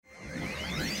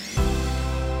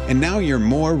And now your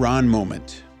More Ron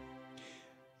moment.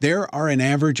 There are an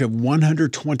average of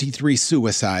 123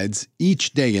 suicides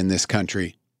each day in this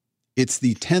country. It's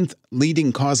the 10th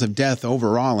leading cause of death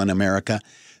overall in America,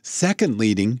 second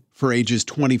leading for ages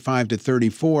 25 to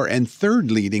 34, and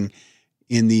third leading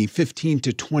in the 15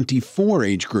 to 24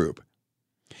 age group.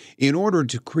 In order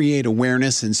to create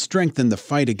awareness and strengthen the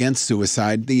fight against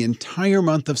suicide, the entire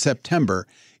month of September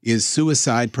is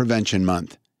Suicide Prevention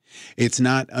Month. It's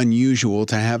not unusual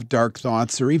to have dark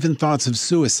thoughts or even thoughts of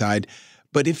suicide,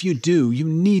 but if you do, you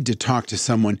need to talk to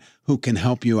someone who can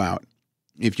help you out.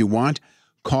 If you want,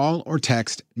 call or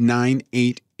text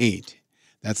 988.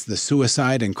 That's the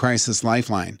Suicide and Crisis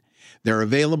Lifeline. They're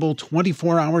available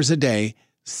 24 hours a day,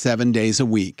 7 days a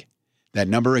week. That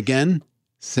number again,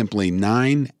 simply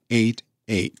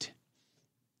 988.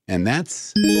 And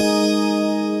that's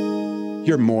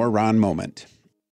your More Ron moment.